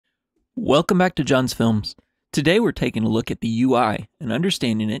Welcome back to John's Films. Today we're taking a look at the UI and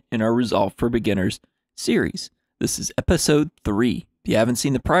understanding it in our Resolve for Beginners series. This is episode 3. If you haven't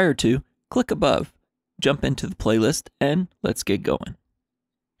seen the prior two, click above, jump into the playlist, and let's get going.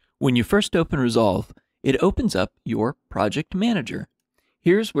 When you first open Resolve, it opens up your project manager.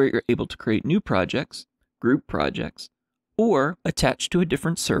 Here's where you're able to create new projects, group projects, or attach to a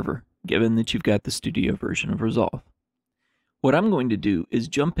different server, given that you've got the studio version of Resolve. What I'm going to do is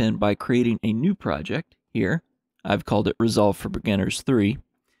jump in by creating a new project here. I've called it Resolve for Beginners 3.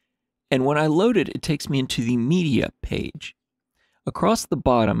 And when I load it, it takes me into the Media page. Across the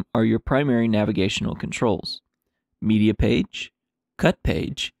bottom are your primary navigational controls: Media page, Cut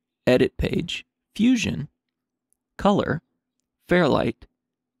page, Edit page, Fusion, Color, Fairlight,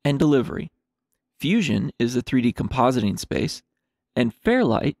 and Delivery. Fusion is the 3D compositing space, and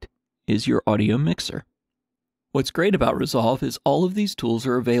Fairlight is your audio mixer. What's great about Resolve is all of these tools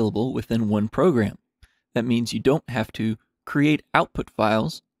are available within one program. That means you don't have to create output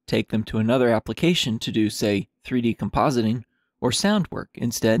files, take them to another application to do, say, 3D compositing or sound work.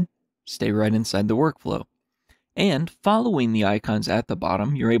 Instead, stay right inside the workflow. And following the icons at the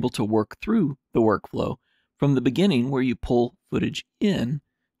bottom, you're able to work through the workflow from the beginning where you pull footage in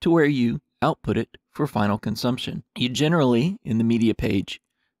to where you output it for final consumption. You generally, in the media page,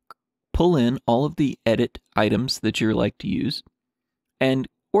 pull in all of the edit items that you like to use and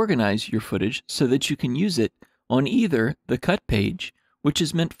organize your footage so that you can use it on either the cut page, which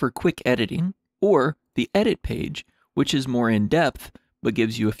is meant for quick editing, or the edit page, which is more in-depth but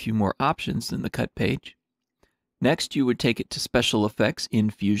gives you a few more options than the cut page. Next, you would take it to special effects in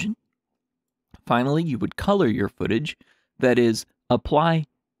Fusion. Finally, you would color your footage, that is, apply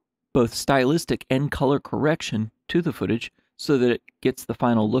both stylistic and color correction to the footage so that it gets the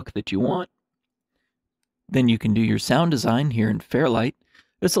final look that you want. Then you can do your sound design here in Fairlight.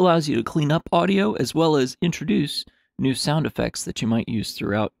 This allows you to clean up audio as well as introduce new sound effects that you might use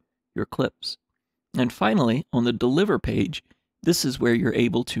throughout your clips. And finally, on the Deliver page, this is where you're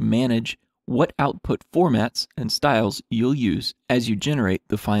able to manage what output formats and styles you'll use as you generate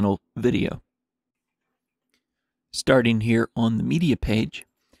the final video. Starting here on the Media page,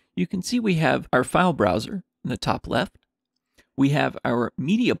 you can see we have our file browser in the top left. We have our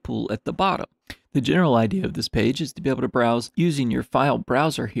media pool at the bottom. The general idea of this page is to be able to browse using your file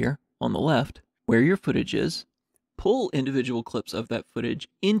browser here on the left, where your footage is, pull individual clips of that footage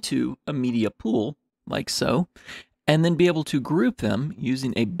into a media pool, like so, and then be able to group them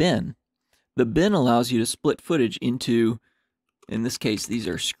using a bin. The bin allows you to split footage into, in this case, these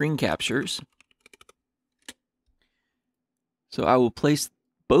are screen captures. So I will place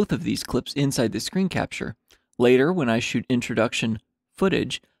both of these clips inside the screen capture. Later, when I shoot introduction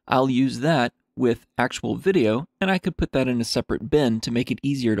footage, I'll use that with actual video, and I could put that in a separate bin to make it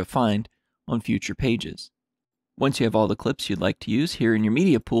easier to find on future pages. Once you have all the clips you'd like to use here in your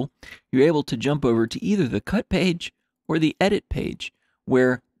media pool, you're able to jump over to either the cut page or the edit page,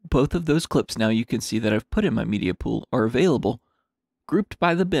 where both of those clips now you can see that I've put in my media pool are available, grouped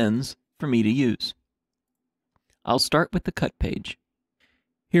by the bins for me to use. I'll start with the cut page.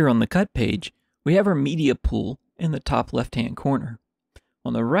 Here on the cut page, we have our media pool in the top left-hand corner.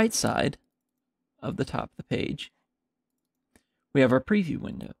 On the right side of the top of the page, we have our preview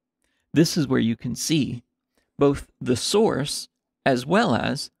window. This is where you can see both the source as well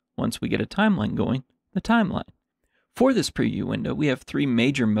as, once we get a timeline going, the timeline. For this preview window, we have 3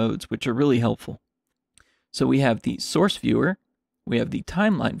 major modes which are really helpful. So we have the source viewer, we have the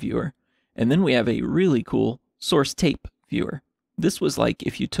timeline viewer, and then we have a really cool source tape viewer. This was like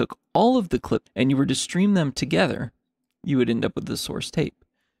if you took all of the clips and you were to stream them together, you would end up with the source tape.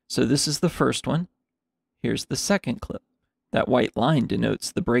 So this is the first one. Here's the second clip. That white line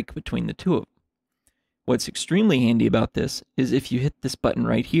denotes the break between the two of them. What's extremely handy about this is if you hit this button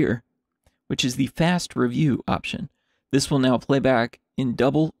right here, which is the fast review option. This will now play back in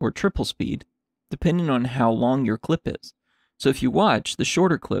double or triple speed, depending on how long your clip is. So if you watch the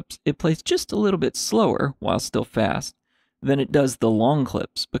shorter clips, it plays just a little bit slower while still fast than it does the long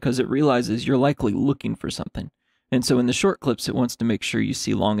clips, because it realizes you're likely looking for something. And so in the short clips, it wants to make sure you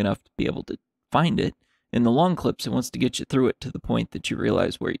see long enough to be able to find it. In the long clips, it wants to get you through it to the point that you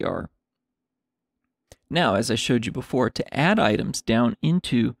realize where you are. Now, as I showed you before, to add items down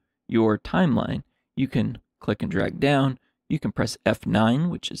into your timeline, you can click and drag down, you can press F9,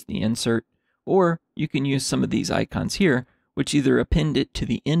 which is the insert, or you can use some of these icons here, which either append it to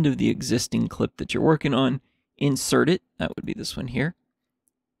the end of the existing clip that you're working on, insert it, that would be this one here,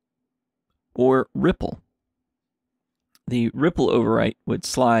 or ripple. The ripple overwrite would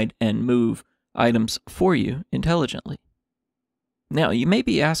slide and move items for you intelligently. Now, you may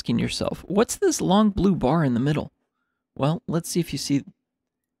be asking yourself, what's this long blue bar in the middle? Well, let's see if you see.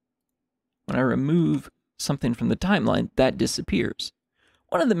 When I remove something from the timeline, that disappears.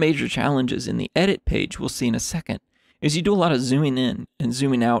 One of the major challenges in the edit page we'll see in a second is you do a lot of zooming in and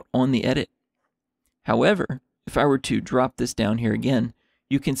zooming out on the edit. However, if I were to drop this down here again,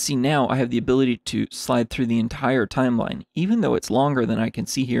 you can see now I have the ability to slide through the entire timeline, even though it's longer than I can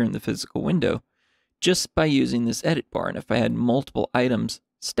see here in the physical window, just by using this edit bar. And if I had multiple items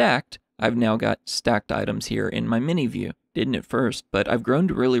stacked, I've now got stacked items here in my mini view. Didn't at first, but I've grown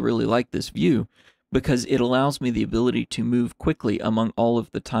to really, really like this view because it allows me the ability to move quickly among all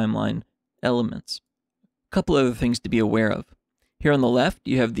of the timeline elements. A couple other things to be aware of. Here on the left,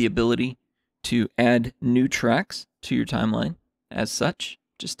 you have the ability to add new tracks to your timeline. As such,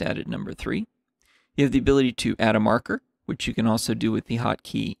 just added number 3. You have the ability to add a marker, which you can also do with the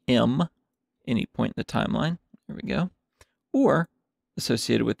hotkey M, any point in the timeline. There we go. Or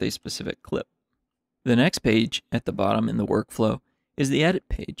associated with a specific clip. The next page at the bottom in the workflow is the edit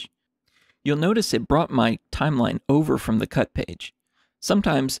page. You'll notice it brought my timeline over from the cut page.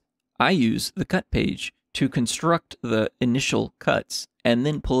 Sometimes I use the cut page to construct the initial cuts and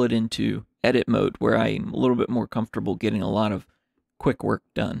then pull it into edit mode where I'm a little bit more comfortable getting a lot of quick work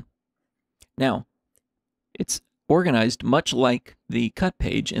done. Now, it's organized much like the cut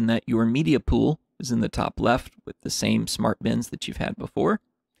page in that your media pool is in the top left with the same smart bins that you've had before.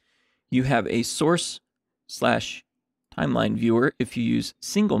 You have a source/timeline viewer if you use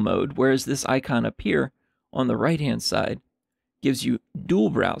single mode, whereas this icon up here on the right-hand side gives you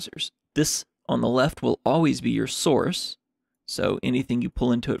dual browsers. This on the left will always be your source, so anything you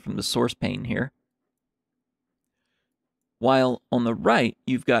pull into it from the source pane here. While on the right,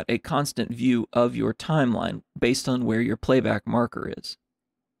 you've got a constant view of your timeline based on where your playback marker is.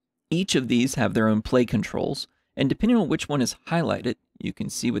 Each of these have their own play controls, and depending on which one is highlighted, you can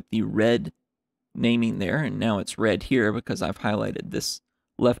see with the red naming there, and now it's red here because I've highlighted this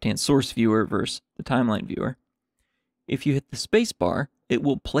left-hand source viewer versus the timeline viewer. If you hit the space bar, it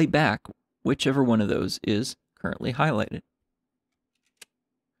will play back whichever one of those is currently highlighted.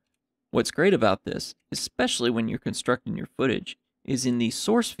 What's great about this, especially when you're constructing your footage, is in the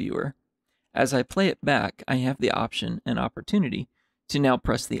source viewer, as I play it back, I have the option and opportunity to now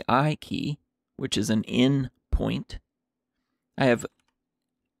press the I key, which is an in point. I have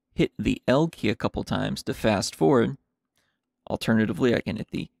hit the L key a couple times to fast forward. Alternatively, I can hit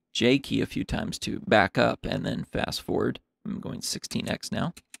the J key a few times to back up and then fast forward. I'm going 16x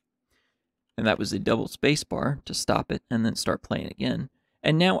now. And that was a double space bar to stop it and then start playing again.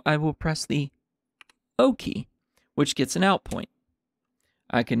 And now I will press the O key, which gets an out point.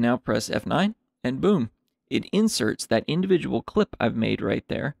 I can now press F9 and boom, it inserts that individual clip I've made right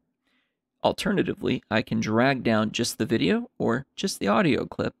there. Alternatively, I can drag down just the video or just the audio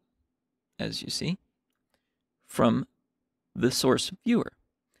clip, as you see, from the source viewer.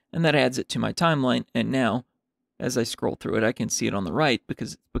 And that adds it to my timeline, and now, as I scroll through it, I can see it on the right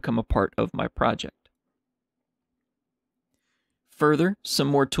because it's become a part of my project. Further, some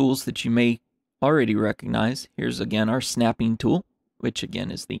more tools that you may already recognize. Here's again our snapping tool, which again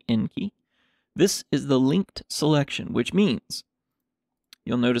is the N key. This is the linked selection, which means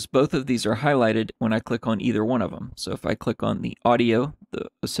you'll notice both of these are highlighted when I click on either one of them. So if I click on the audio, the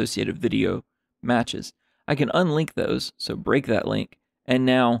associated video matches, I can unlink those, so break that link, and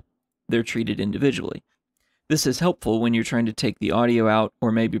now they're treated individually. This is helpful when you're trying to take the audio out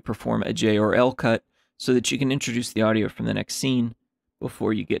or maybe perform a J or L cut so that you can introduce the audio from the next scene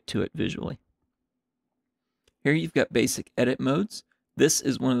before you get to it visually. Here you've got basic edit modes. This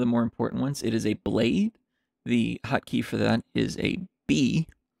is one of the more important ones. It is a blade. The hotkey for that is a B,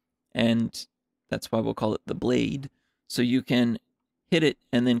 and that's why we'll call it the blade. So you can hit it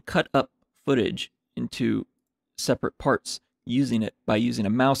and then cut up footage into separate parts using it by using a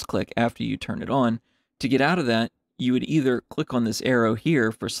mouse click after you turn it on. To get out of that, you would either click on this arrow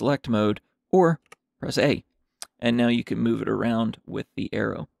here for select mode or press A, and now you can move it around with the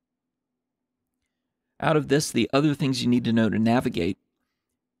arrow. Out of this, the other things you need to know to navigate.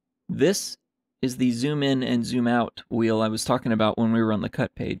 This is the zoom in and zoom out wheel I was talking about when we were on the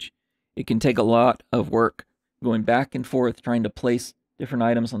cut page. It can take a lot of work going back and forth trying to place different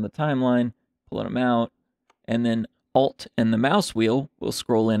items on the timeline, pulling them out, and then Alt and the mouse wheel will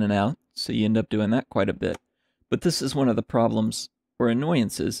scroll in and out, so you end up doing that quite a bit. But this is one of the problems or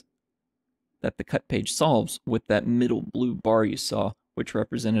annoyances that the cut page solves with that middle blue bar you saw, which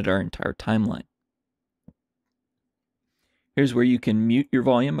represented our entire timeline. Here's where you can mute your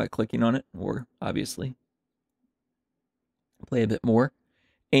volume by clicking on it, or obviously play a bit more.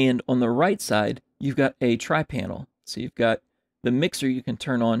 And on the right side, you've got a tri-panel. So you've got The mixer you can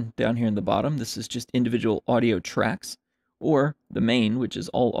turn on down here in the bottom. This is just individual audio tracks, or the main, which is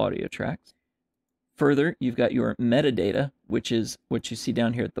all audio tracks. Further, you've got your metadata, which is what you see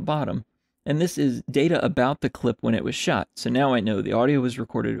down here at the bottom. And this is data about the clip when it was shot. So now I know the audio was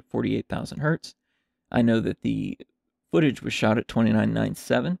recorded at 48,000 hertz. I know that the footage was shot at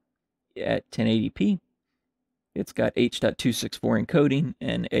 2997 at 1080p. It's got H.264 encoding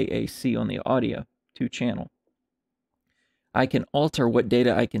and AAC on the audio, 2-channel. I can alter what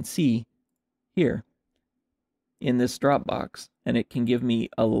data I can see here in this drop box, and it can give me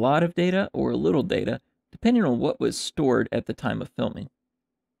a lot of data or a little data, depending on what was stored at the time of filming.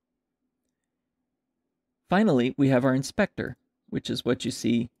 Finally, we have our inspector, which is what you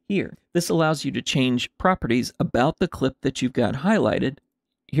see here. This allows you to change properties about the clip that you've got highlighted.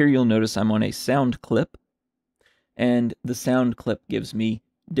 Here you'll notice I'm on a sound clip, and the sound clip gives me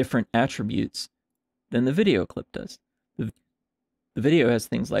different attributes than the video clip does. The video has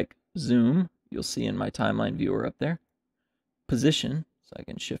things like zoom, you'll see in my timeline viewer up there, position, so I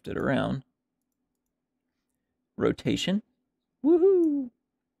can shift it around, rotation, woohoo!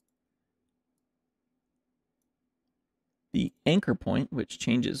 The anchor point, which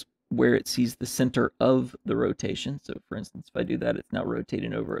changes where it sees the center of the rotation. So for instance, if I do that, it's now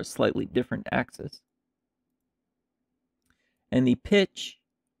rotating over a slightly different axis. And the pitch,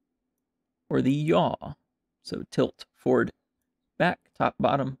 or the yaw, so tilt, forward, back, top,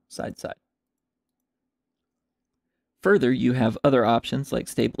 bottom, side, side. Further, you have other options like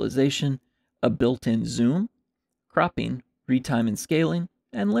stabilization, a built-in zoom, cropping, retime and scaling,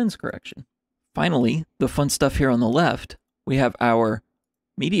 and lens correction. Finally, the fun stuff here on the left, we have our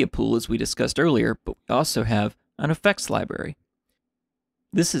media pool as we discussed earlier, but we also have an effects library.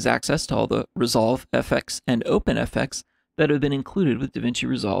 This is access to all the Resolve FX and OpenFX that have been included with Davinci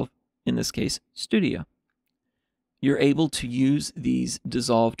Resolve, in this case, Studio. You're able to use these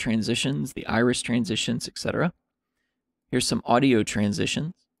dissolve transitions, the iris transitions, etc. Here's some audio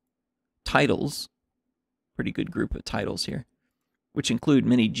transitions, titles, pretty good group of titles here, which include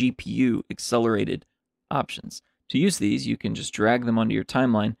many GPU accelerated options. To use these, you can just drag them onto your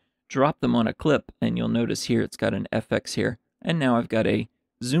timeline, drop them on a clip, and you'll notice here it's got an FX here, and now I've got a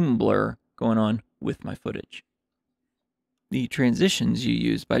zoom blur going on with my footage. The transitions you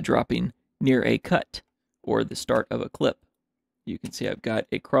use by dropping near a cut, or the start of a clip. You can see I've got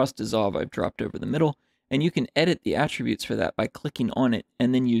a cross dissolve I've dropped over the middle, and you can edit the attributes for that by clicking on it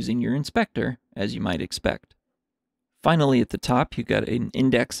and then using your inspector, as you might expect. Finally, at the top, you've got an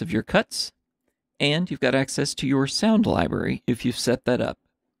index of your cuts, and you've got access to your sound library if you've set that up.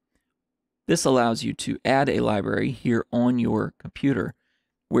 This allows you to add a library here on your computer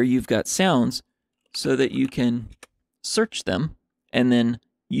where you've got sounds so that you can search them and then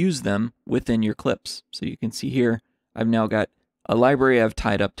use them within your clips. So you can see here, I've now got a library I've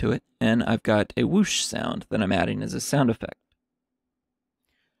tied up to it, and I've got a whoosh sound that I'm adding as a sound effect.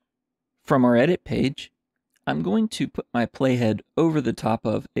 From our edit page, I'm going to put my playhead over the top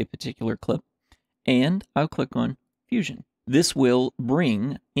of a particular clip, and I'll click on Fusion. This will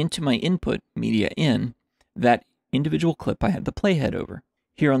bring into my input media in that individual clip I had the playhead over.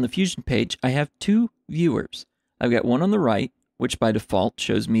 Here on the Fusion page, I have two viewers. I've got one on the right, which by default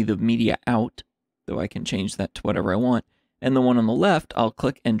shows me the media out, though I can change that to whatever I want. And the one on the left, I'll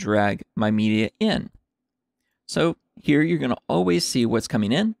click and drag my media in. So here you're going to always see what's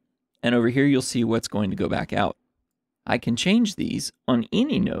coming in, and over here you'll see what's going to go back out. I can change these on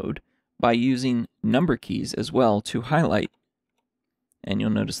any node by using number keys as well to highlight. And you'll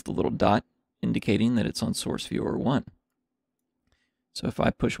notice the little dot indicating that it's on source viewer 1. So if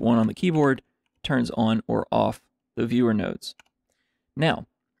I push 1 on the keyboard, it turns on or off the viewer nodes. Now,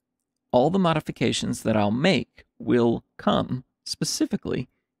 all the modifications that I'll make will come specifically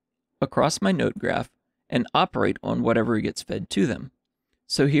across my node graph and operate on whatever gets fed to them.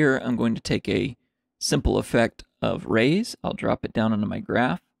 So here I'm going to take a simple effect of raise. I'll drop it down onto my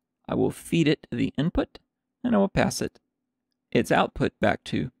graph. I will feed it the input, and I will pass it its output back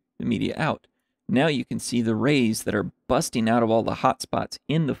to the media out. Now you can see the rays that are busting out of all the hotspots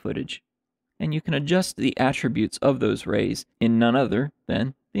in the footage, and you can adjust the attributes of those rays in none other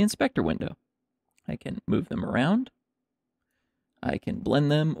than the inspector window. I can move them around. I can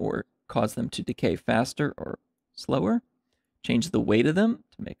blend them or cause them to decay faster or slower. Change the weight of them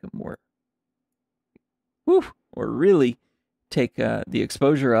to make them more, or really take the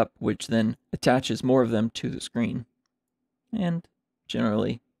exposure up, which then attaches more of them to the screen, and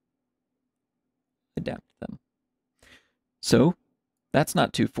generally adapt them. So that's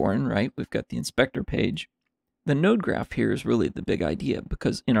not too foreign, right? We've got the inspector page. The node graph here is really the big idea,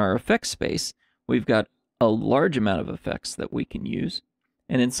 because in our effects space, we've got a large amount of effects that we can use.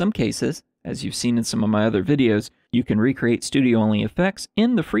 And in some cases, as you've seen in some of my other videos, you can recreate studio-only effects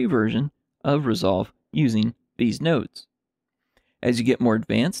in the free version of Resolve using these nodes. As you get more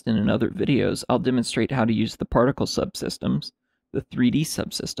advanced, and in other videos, I'll demonstrate how to use the particle subsystems, the 3D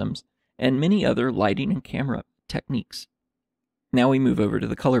subsystems, and many other lighting and camera techniques. Now we move over to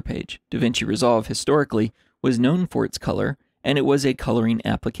the color page. Davinci Resolve historically was known for its color, and it was a coloring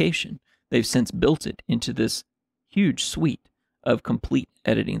application. They've since built it into this huge suite of complete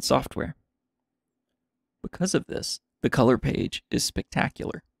editing software. Because of this, the color page is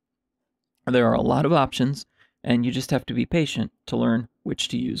spectacular. There are a lot of options, and you just have to be patient to learn which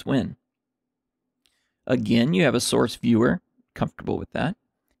to use when. Again, you have a source viewer, comfortable with that.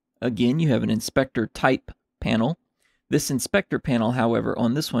 Again, you have an inspector type panel. This inspector panel, however,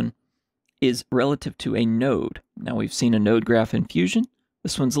 on this one is relative to a node. Now we've seen a node graph in Fusion.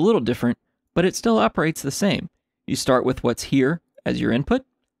 This one's a little different, but it still operates the same. You start with what's here as your input,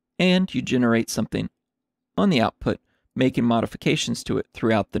 and you generate something on the output, making modifications to it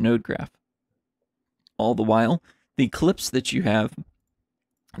throughout the node graph. All the while, the clips that you have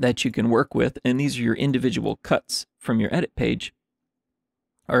that you can work with, and these are your individual cuts from your edit page,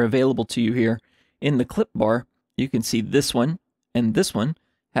 are available to you here. In the clip bar, you can see this one and this one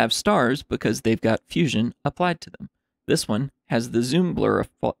have stars because they've got Fusion applied to them. This one has the zoom blur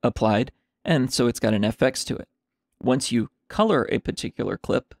applied, and so it's got an FX to it. Once you color a particular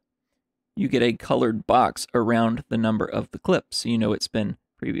clip, you get a colored box around the number of the clip, so you know it's been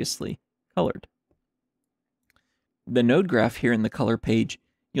previously colored. The node graph here in the color page,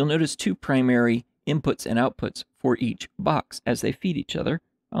 you'll notice two primary inputs and outputs for each box as they feed each other.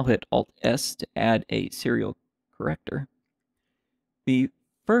 I'll hit Alt-S to add a serial corrector. The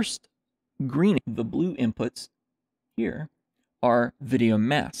first green, the blue inputs here are video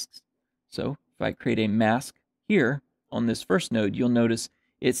masks. So if I create a mask here on this first node, you'll notice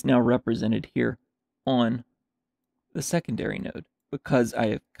it's now represented here on the secondary node because I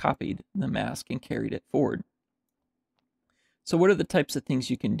have copied the mask and carried it forward. So what are the types of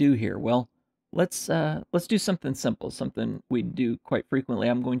things you can do here? Well, let's do something simple, something we do quite frequently.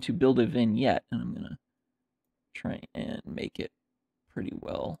 I'm going to build a vignette, and I'm going to try and make it pretty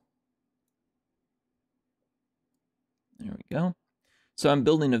well. There we go. So I'm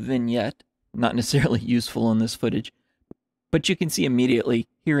building a vignette, not necessarily useful in this footage, but you can see immediately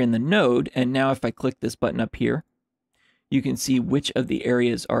here in the node, and now if I click this button up here, you can see which of the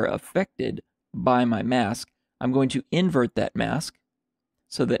areas are affected by my mask. I'm going to invert that mask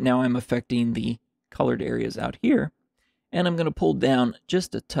so that now I'm affecting the colored areas out here, and I'm going to pull down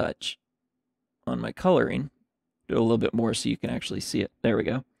just a touch on my coloring, do a little bit more so you can actually see it. There we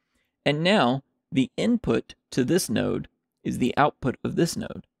go. And now the input to this node is the output of this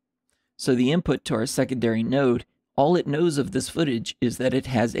node. So the input to our secondary node, all it knows of this footage is that it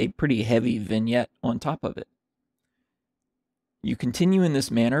has a pretty heavy vignette on top of it. You continue in this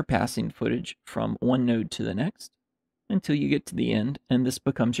manner, passing footage from one node to the next until you get to the end, and this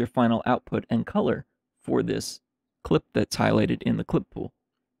becomes your final output and color for this clip that's highlighted in the clip pool.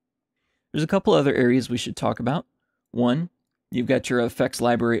 There's a couple other areas we should talk about. One, you've got your effects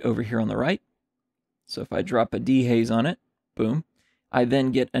library over here on the right. So if I drop a dehaze on it, boom, I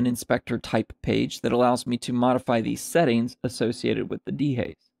then get an inspector type page that allows me to modify the settings associated with the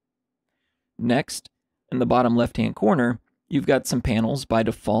dehaze. Next, in the bottom left-hand corner, you've got some panels. By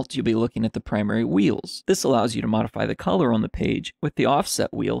default, you'll be looking at the primary wheels. This allows you to modify the color on the page with the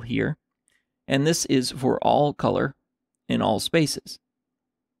offset wheel here, and this is for all color in all spaces.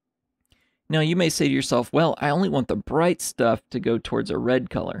 Now you may say to yourself, well, I only want the bright stuff to go towards a red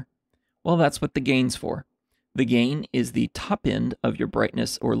color. Well, that's what the gain's for. The gain is the top end of your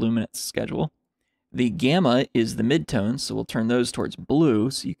brightness or luminance schedule. The gamma is the midtones, so we'll turn those towards blue,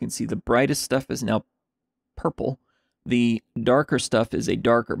 so you can see the brightest stuff is now purple. The darker stuff is a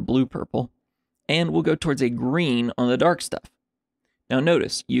darker blue-purple, and we'll go towards a green on the dark stuff. Now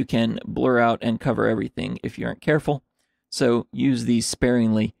notice, you can blur out and cover everything if you aren't careful, so use these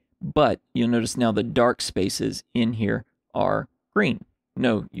sparingly, but you'll notice now the dark spaces in here are green.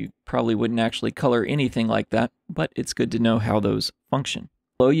 No, you probably wouldn't actually color anything like that, but it's good to know how those function.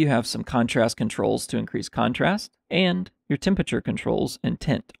 Below you have some contrast controls to increase contrast, and your temperature controls and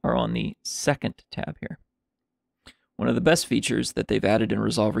tint are on the second tab here. One of the best features that they've added in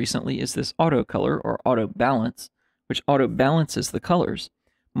Resolve recently is this auto color or auto balance, which auto balances the colors,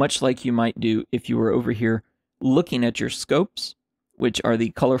 much like you might do if you were over here looking at your scopes, which are the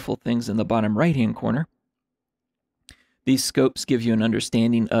colorful things in the bottom right-hand corner. These scopes give you an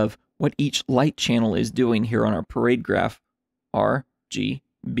understanding of what each light channel is doing here on our parade graph, R, G,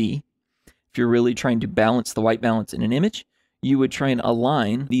 B. If you're really trying to balance the white balance in an image, you would try and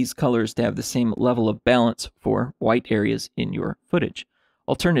align these colors to have the same level of balance for white areas in your footage.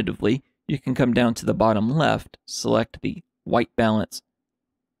 Alternatively, you can come down to the bottom left, select the white balance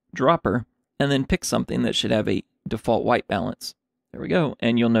dropper, and then pick something that should have a default white balance. There we go,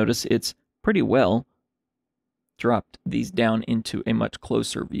 and you'll notice it's pretty well dropped these down into a much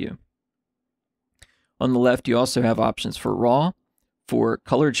closer view. On the left, you also have options for raw, for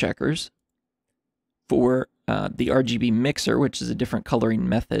color checkers, for the RGB mixer, which is a different coloring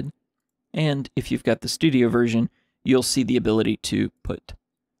method, and if you've got the studio version, you'll see the ability to put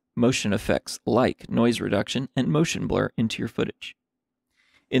motion effects like noise reduction and motion blur into your footage.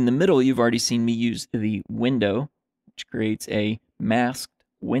 In the middle, you've already seen me use the window, which creates a masked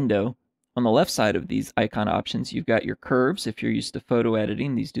window. On the left side of these icon options, you've got your curves. If you're used to photo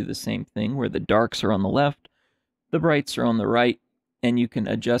editing, these do the same thing, where the darks are on the left, the brights are on the right, and you can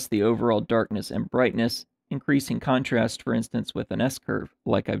adjust the overall darkness and brightness, increasing contrast, for instance, with an S-curve,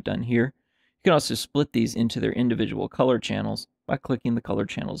 like I've done here. You can also split these into their individual color channels by clicking the color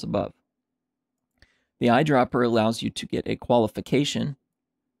channels above. The eyedropper allows you to get a qualification,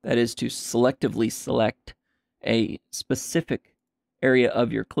 that is to selectively select a specific area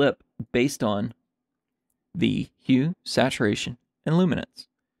of your clip based on the hue, saturation, and luminance.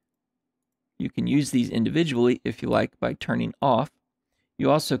 You can use these individually if you like by turning off.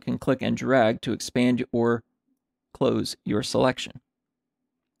 You also can click and drag to expand or close your selection.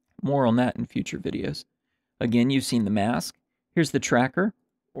 More on that in future videos. Again, you've seen the mask. Here's the tracker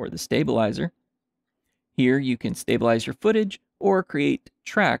or the stabilizer. Here you can stabilize your footage or create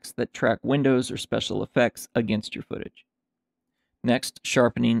tracks that track windows or special effects against your footage. Next,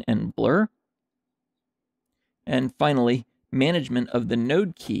 sharpening and blur. And finally, management of the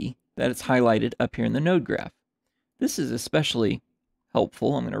node key that is highlighted up here in the node graph. This is especially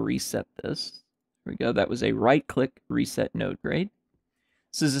helpful. I'm going to reset this. There we go. That was a right-click reset node grade.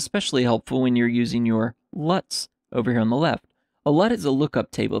 This is especially helpful when you're using your LUTs over here on the left. A LUT is a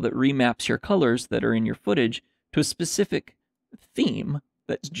lookup table that remaps your colors that are in your footage to a specific theme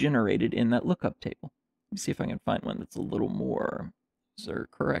that's generated in that lookup table. Let me see if I can find one that's a little more. Is there a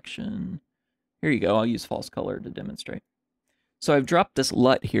correction? Here you go. I'll use false color to demonstrate. So I've dropped this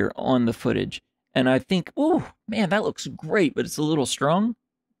LUT here on the footage, and I think, oh, man, that looks great, but it's a little strong.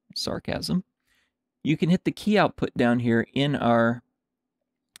 Sarcasm. You can hit the key output down here in our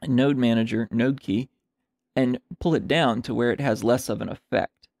node manager, node key, and pull it down to where it has less of an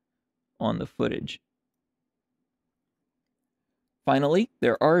effect on the footage. Finally,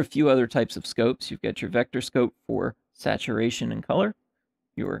 there are a few other types of scopes. You've got your vector scope for saturation and color,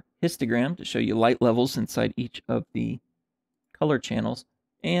 your histogram to show you light levels inside each of the color channels,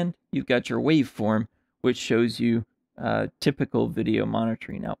 and you've got your waveform, which shows you typical video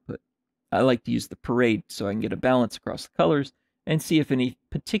monitoring output. I like to use the parade so I can get a balance across the colors and see if any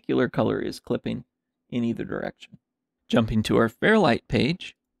particular color is clipping in either direction. Jumping to our Fairlight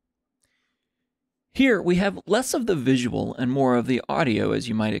page. Here we have less of the visual and more of the audio, as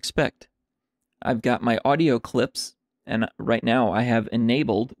you might expect. I've got my audio clips, and right now I have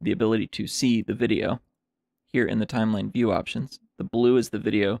enabled the ability to see the video here in the timeline view options. The blue is the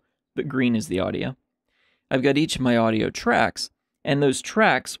video, the green is the audio. I've got each of my audio tracks, and those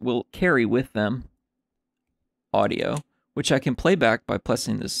tracks will carry with them audio, which I can play back by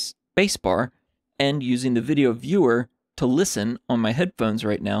pressing the space bar and using the video viewer to listen on my headphones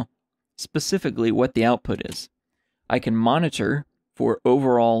right now, specifically what the output is. I can monitor for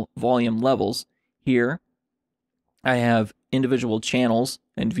overall volume levels. Here, I have individual channels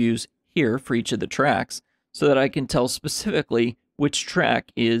and views here for each of the tracks so that I can tell specifically which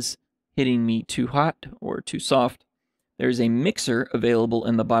track is hitting me too hot or too soft. There's a mixer available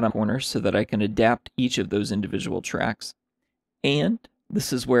in the bottom corner so that I can adapt each of those individual tracks. And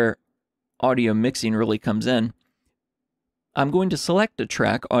this is where audio mixing really comes in. I'm going to select a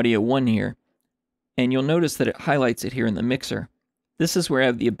track, audio 1 here, and you'll notice that it highlights it here in the mixer. This is where I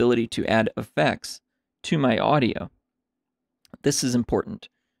have the ability to add effects to my audio. This is important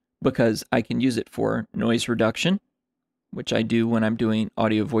because I can use it for noise reduction, which I do when I'm doing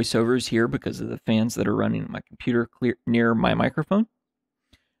audio voiceovers here because of the fans that are running on my computer near my microphone.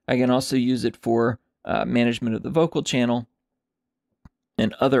 I can also use it for management of the vocal channel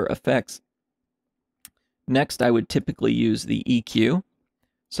and other effects. Next, I would typically use the EQ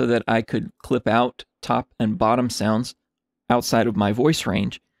so that I could clip out top and bottom sounds outside of my voice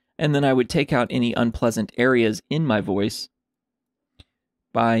range, and then I would take out any unpleasant areas in my voice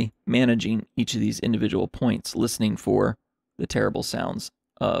by managing each of these individual points, listening for the terrible sounds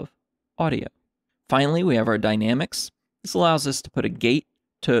of audio. Finally, we have our dynamics. This allows us to put a gate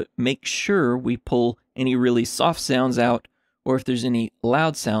to make sure we pull any really soft sounds out, or if there's any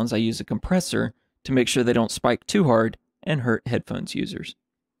loud sounds, I use a compressor to make sure they don't spike too hard and hurt headphones users.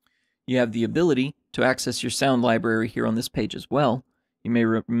 You have the ability to access your sound library here on this page as well. You may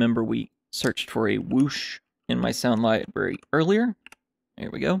remember we searched for a whoosh in my sound library earlier. There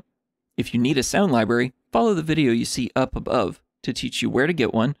we go. If you need a sound library, follow the video you see up above to teach you where to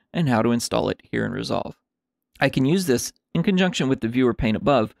get one and how to install it here in Resolve. I can use this in conjunction with the viewer pane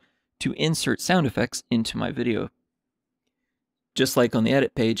above to insert sound effects into my video. Just like on the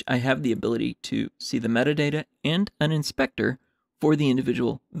edit page, I have the ability to see the metadata and an inspector for the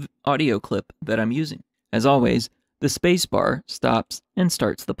individual audio clip that I'm using. As always, the spacebar stops and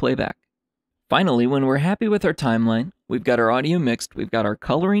starts the playback. Finally, when we're happy with our timeline, we've got our audio mixed, we've got our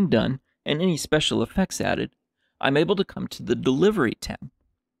coloring done, and any special effects added, I'm able to come to the Delivery tab.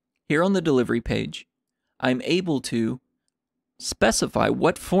 Here on the Delivery page, I'm able to specify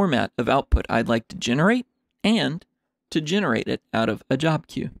what format of output I'd like to generate and to generate it out of a job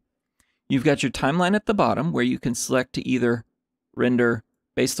queue. You've got your timeline at the bottom where you can select to either render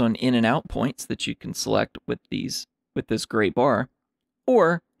based on in and out points that you can select with this gray bar,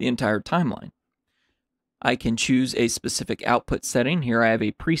 or the entire timeline. I can choose a specific output setting. Here I have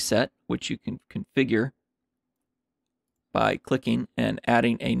a preset which you can configure by clicking and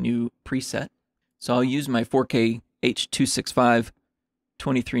adding a new preset. So I'll use my 4K H.265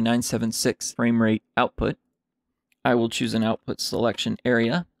 23976 frame rate output. I will choose an output selection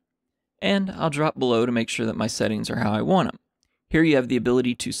area, and I'll drop below to make sure that my settings are how I want them. Here you have the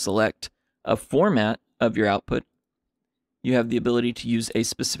ability to select a format of your output. You have the ability to use a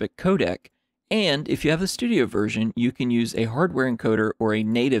specific codec, and if you have the studio version, you can use a hardware encoder or a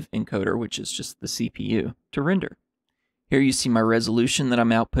native encoder, which is just the CPU, to render. Here you see my resolution that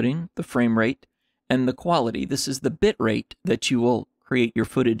I'm outputting, the frame rate, and the quality. This is the bit rate that you will create your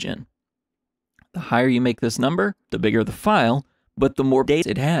footage in. The higher you make this number, the bigger the file, but the more data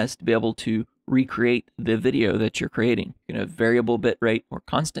it has to be able to recreate the video that you're creating. You can have variable bit rate or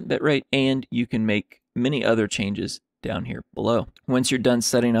constant bit rate, and you can make many other changes down here below. Once you're done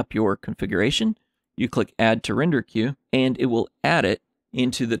setting up your configuration, you click Add to Render Queue, and it will add it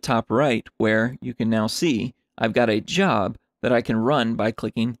into the top right where you can now see I've got a job that I can run by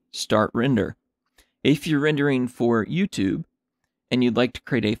clicking Start Render. If you're rendering for YouTube and you'd like to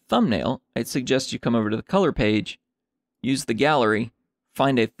create a thumbnail, I'd suggest you come over to the color page, use the gallery,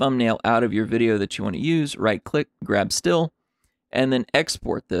 find a thumbnail out of your video that you want to use, right-click, grab still, and then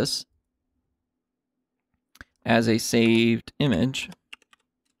export this as a saved image.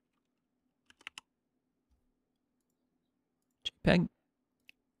 JPEG.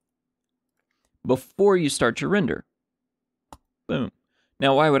 Before you start your render. Boom.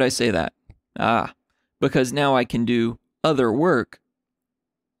 Now, why would I say that? Because now I can do other work.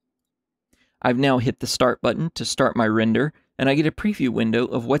 I've now hit the start button to start my render, and I get a preview window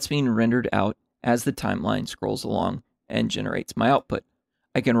of what's being rendered out as the timeline scrolls along and generates my output.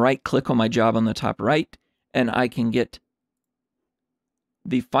 I can right-click on my job on the top right, and I can get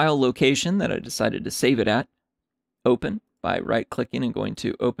the file location that I decided to save it at open by right-clicking and going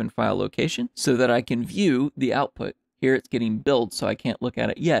to Open File Location so that I can view the output. Here it's getting built, so I can't look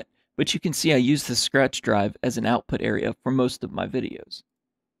at it yet, but you can see I use the scratch drive as an output area for most of my videos.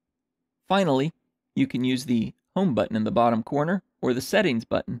 Finally, you can use the Home button in the bottom corner or the Settings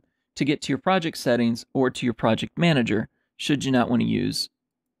button to get to your project settings or to your project manager should you not want to use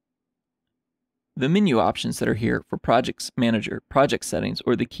the menu options that are here for Projects Manager, Project Settings,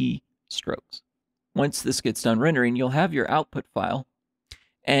 or the key strokes. Once this gets done rendering, you'll have your output file,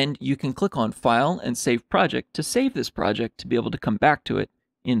 and you can click on File and Save Project to save this project to be able to come back to it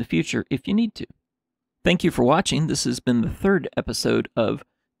in the future if you need to. Thank you for watching. This has been the third episode of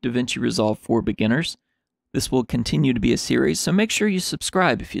Davinci Resolve for Beginners. This will continue to be a series, so make sure you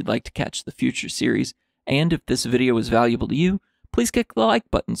subscribe if you'd like to catch the future series. And if this video was valuable to you, please click the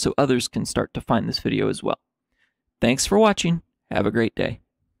like button so others can start to find this video as well. Thanks for watching. Have a great day.